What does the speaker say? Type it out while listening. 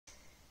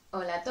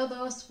Hola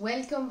todos,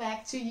 welcome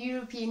back to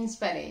European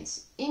Spanish.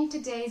 In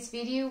today's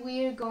video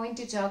we are going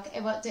to talk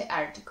about the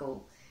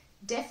article,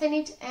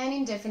 definite and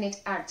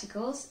indefinite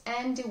articles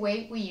and the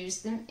way we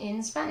use them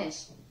in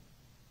Spanish.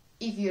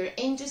 If you're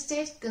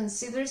interested,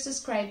 consider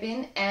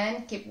subscribing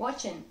and keep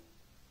watching.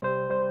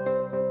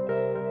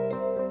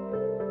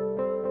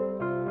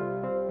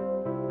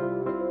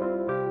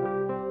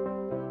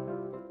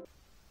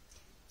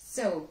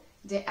 So,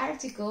 the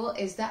article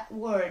is that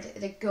word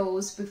that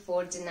goes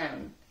before the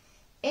noun.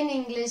 In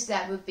English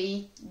that would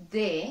be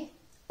de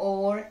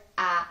or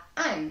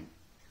an.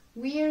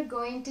 We are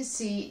going to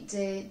see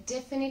the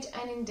definite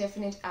and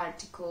indefinite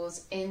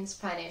articles in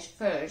Spanish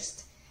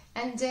first,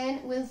 and then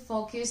we'll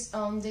focus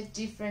on the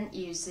different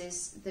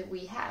uses that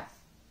we have.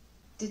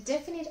 The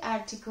definite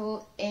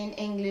article in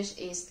English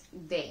is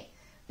de,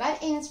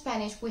 but in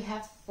Spanish we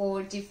have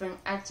 4 different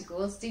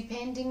articles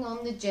depending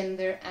on the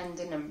gender and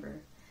the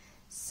number.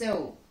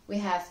 So, we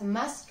have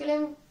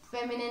masculine,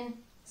 feminine,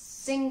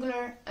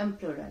 singular and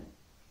plural.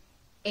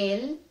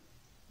 El,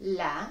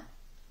 la,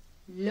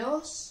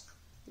 los,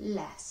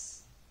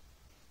 las.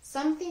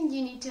 Something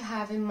you need to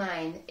have in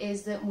mind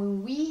is that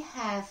when we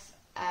have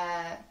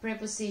a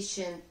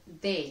preposition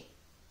de,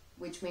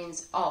 which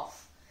means of,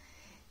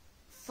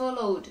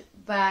 followed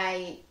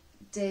by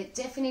the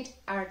definite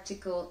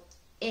article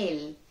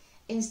el,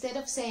 instead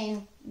of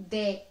saying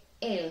de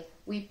el,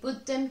 we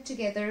put them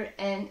together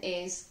and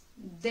is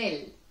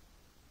del.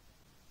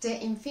 The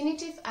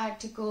infinitive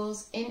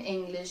articles in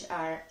English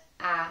are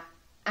a,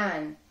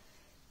 an,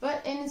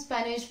 but in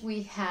Spanish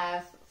we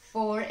have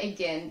 4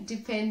 again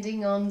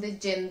depending on the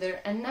gender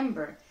and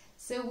number.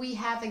 So we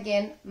have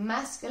again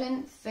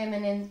masculine,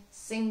 feminine,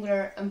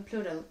 singular and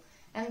plural,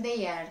 and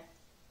they are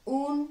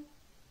un,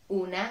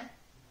 una,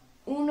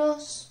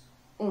 unos,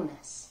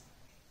 unas.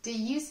 The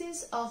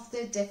uses of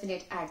the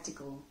definite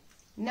article.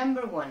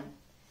 Number 1.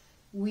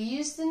 We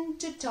use them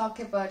to talk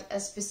about a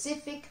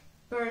specific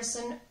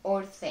person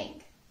or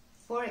thing.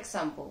 For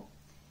example,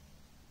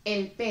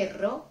 el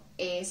perro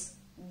es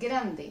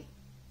grande.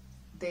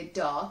 The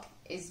dog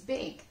is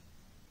big.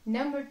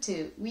 Number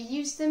 2. We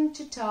use them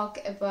to talk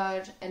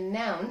about a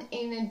noun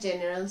in a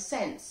general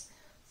sense.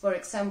 For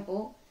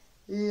example,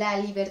 la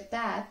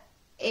libertad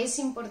es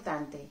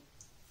importante.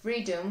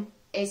 Freedom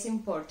is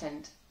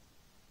important.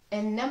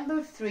 And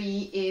number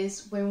 3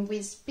 is when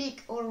we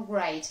speak or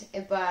write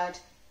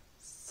about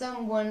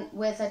someone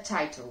with a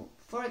title.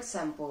 For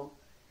example,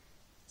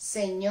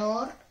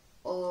 señor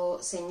o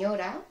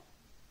señora,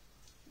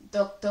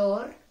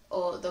 doctor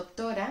o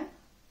doctora,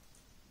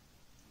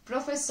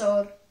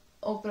 profesor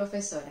o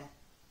profesora.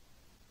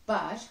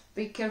 But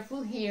be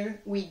careful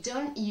here, we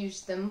don't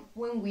use them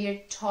when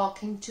we're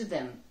talking to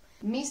them.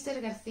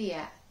 Mr.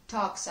 García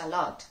talks a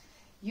lot.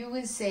 You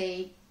will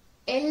say,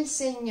 el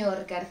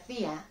señor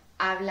García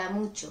habla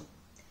mucho.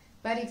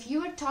 But if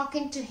you are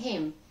talking to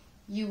him,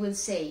 you will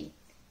say,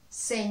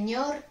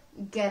 señor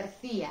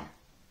García,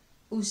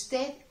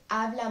 usted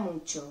habla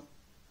mucho.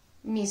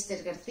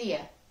 Mr.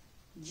 García,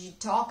 you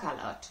talk a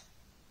lot.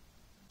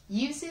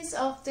 Uses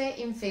of the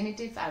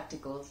infinitive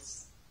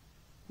articles.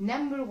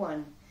 Number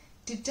 1.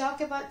 To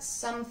talk about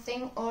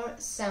something or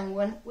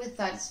someone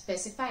without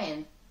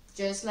specifying,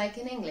 just like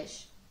in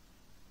English.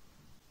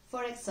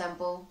 For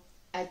example,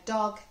 a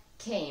dog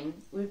came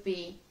would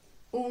be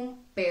un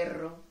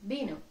perro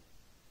vino.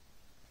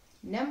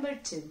 Number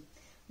 2.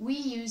 We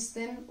use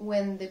them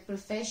when the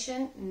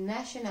profession,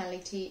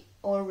 nationality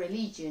or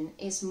religion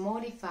is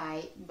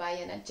modified by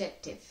an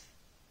adjective.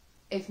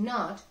 If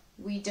not,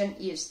 we don't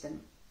use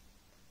them.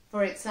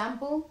 For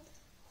example,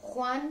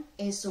 Juan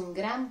es un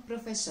gran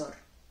profesor.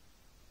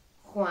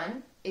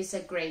 Juan is a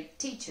great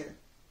teacher.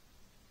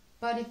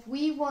 But if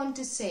we want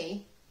to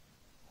say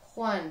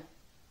Juan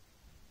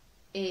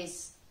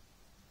is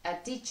a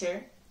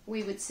teacher,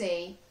 we would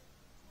say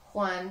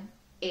Juan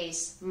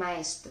es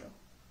maestro.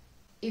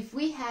 If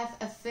we have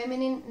a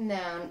feminine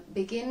noun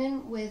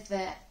beginning with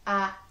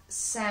a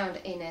sound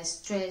in a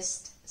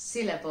stressed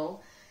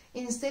syllable,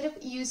 instead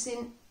of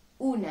using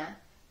una,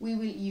 we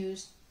will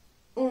use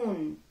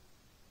un.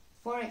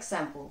 For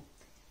example,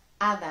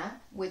 hada,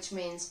 which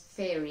means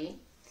fairy,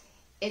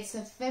 it's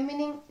a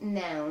feminine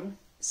noun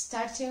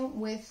starting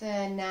with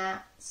a na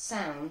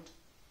sound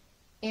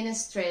in a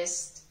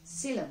stressed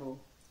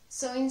syllable.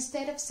 So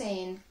instead of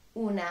saying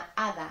una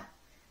hada,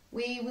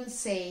 we will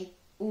say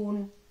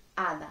un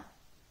hada.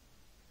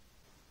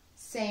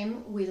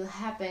 Same will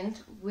happen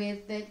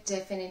with the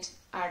definite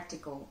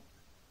article.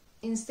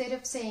 Instead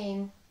of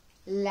saying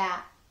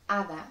la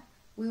hada,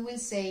 we will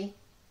say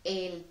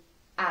el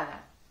hada.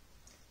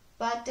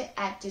 But the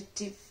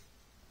adjective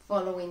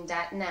following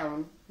that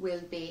noun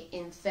will be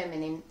in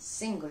feminine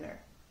singular.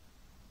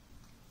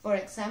 For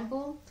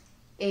example,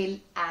 el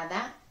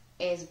hada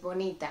es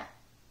bonita.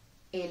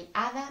 El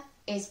hada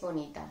es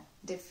bonita.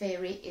 The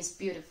fairy is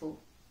beautiful.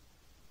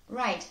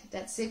 Right,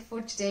 that's it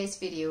for today's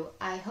video.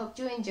 I hope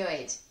you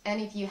enjoyed, and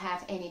if you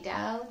have any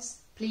doubts,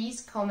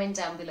 please comment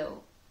down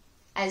below.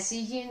 I'll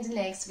see you in the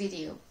next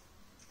video.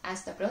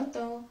 Hasta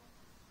pronto!